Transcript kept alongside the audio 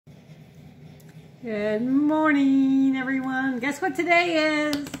Good morning, everyone. Guess what today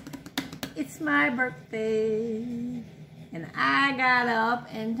is? It's my birthday. And I got up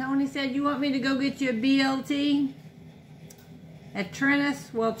and Tony said, you want me to go get you a BLT at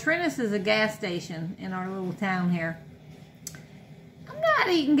Trennis? Well, Trennis is a gas station in our little town here. I'm not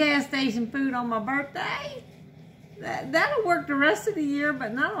eating gas station food on my birthday. That'll work the rest of the year,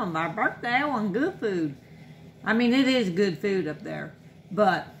 but not on my birthday. I want good food. I mean, it is good food up there,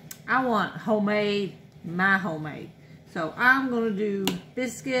 but I want homemade, my homemade. So I'm going to do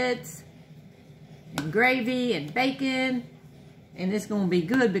biscuits and gravy and bacon, and it's going to be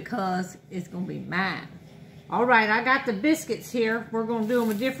good because it's going to be mine. All right, I got the biscuits here. We're going to do them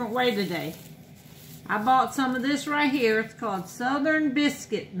a different way today. I bought some of this right here. It's called Southern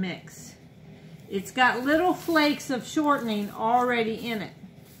Biscuit Mix. It's got little flakes of shortening already in it.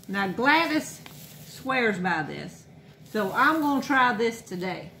 Now Gladys swears by this, so I'm going to try this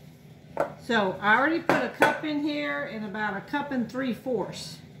today. So I already put a cup in here and about a cup and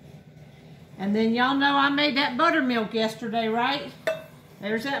 3/4. And then y'all know I made that buttermilk yesterday, right?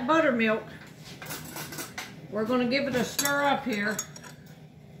 There's that buttermilk. We're going to give it a stir up here.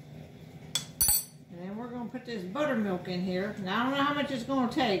 And then we're going to put this buttermilk in here. Now I don't know how much it's going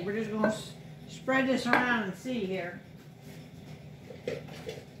to take. We're just going to spread this around and see here.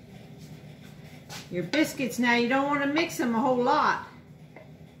 Your biscuits now, you don't want to mix them a whole lot.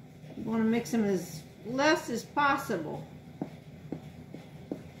 You want to mix them as less as possible.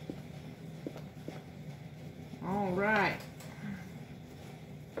 All right.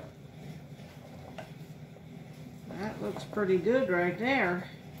 That looks pretty good right there.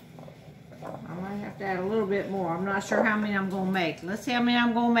 I might have to add a little bit more. I'm not sure how many I'm going to make. Let's see how many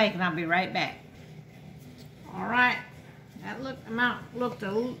I'm going to make and I'll be right back. All right. That amount looked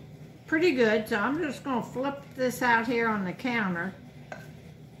pretty good, so I'm just going to flip this out here on the counter.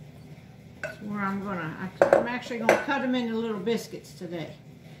 That's where I'm actually going to cut them into little biscuits today.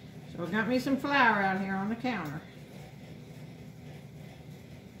 So I got me some flour out here on the counter.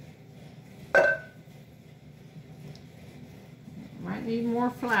 Might need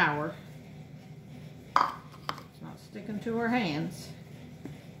more flour. It's not sticking to her hands.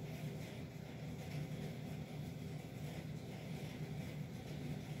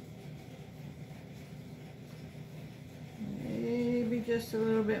 Maybe just a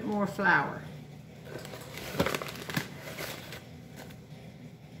little bit more flour. I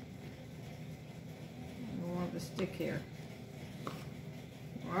don't want it to stick here.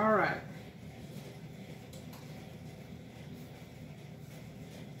 All right.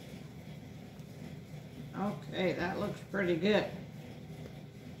 Okay, that looks pretty good.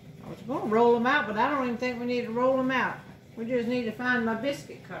 I was going to roll them out, but I don't even think we need to roll them out. We just need to find my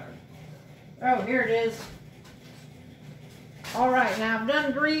biscuit cutter. Oh, here it is. All right, now I've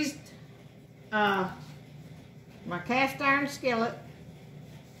done greased my cast iron skillet.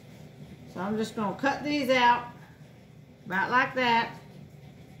 So I'm just going to cut these out about like that.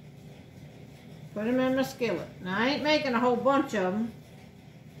 Put them in my skillet. Now I ain't making a whole bunch of them.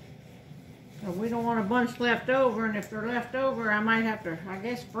 So we don't want a bunch left over, and if they're left over, I might have to, I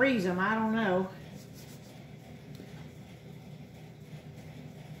guess, freeze them. I don't know.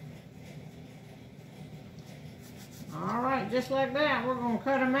 All right, just like that, we're going to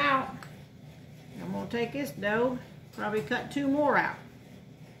cut them out. I'm going to take this dough, probably cut 2 more out.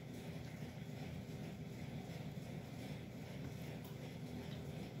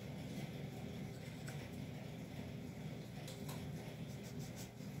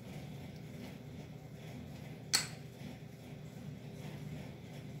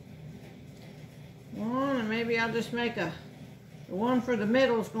 One, and maybe I'll just make the one for the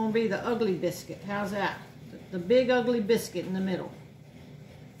middle is going to be the ugly biscuit. How's that? The big ugly biscuit in the middle.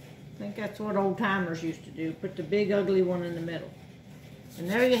 I think that's what old timers used to do. Put the big ugly one in the middle. And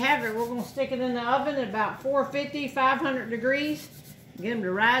there you have it. We're going to stick it in the oven at about 450, 500 degrees. Get them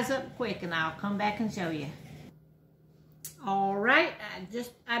to rise up quick, and I'll come back and show you. All right,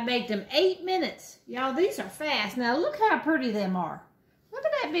 I baked them 8 minutes. Y'all, these are fast. Now look how pretty them are. Look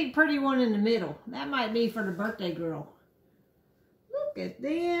at that big pretty one in the middle. That might be for the birthday girl. Look at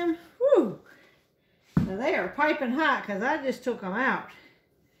them. Whew. Now they are piping hot because I just took them out.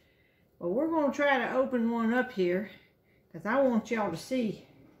 But we're going to try to open one up here because I want y'all to see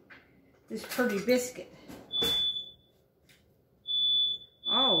this pretty biscuit.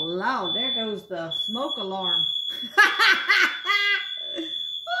 Oh, Lord, there goes the smoke alarm. Oh,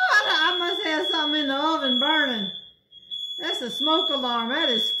 I must have something in the oven burning. That's a smoke alarm. That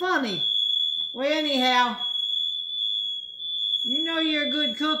is funny. Well, anyhow, you know you're a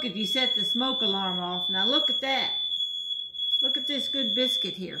good cook if you set the smoke alarm off. Now look at that. Look at this good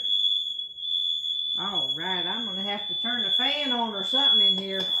biscuit here. All right, I'm gonna have to turn the fan on or something in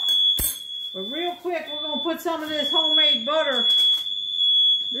here. But real quick, we're gonna put some of this homemade butter.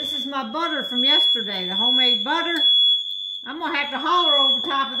 This is my butter from yesterday, the homemade butter. I'm gonna have to holler over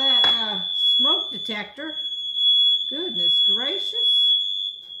top of that smoke detector. Goodness gracious.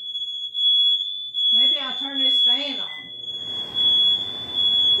 Maybe I'll turn this fan on.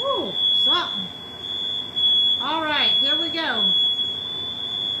 Whew, something. All right, here we go.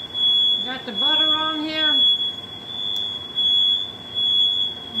 Got the butter on here.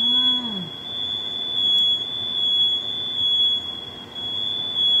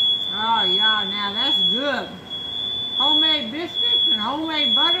 Oh yeah, now that's good. Homemade biscuits and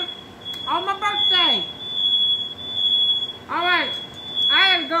homemade butter on my birthday. All right,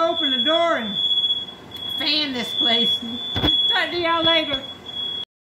 I gotta go open the door and fan this place. Talk to y'all later.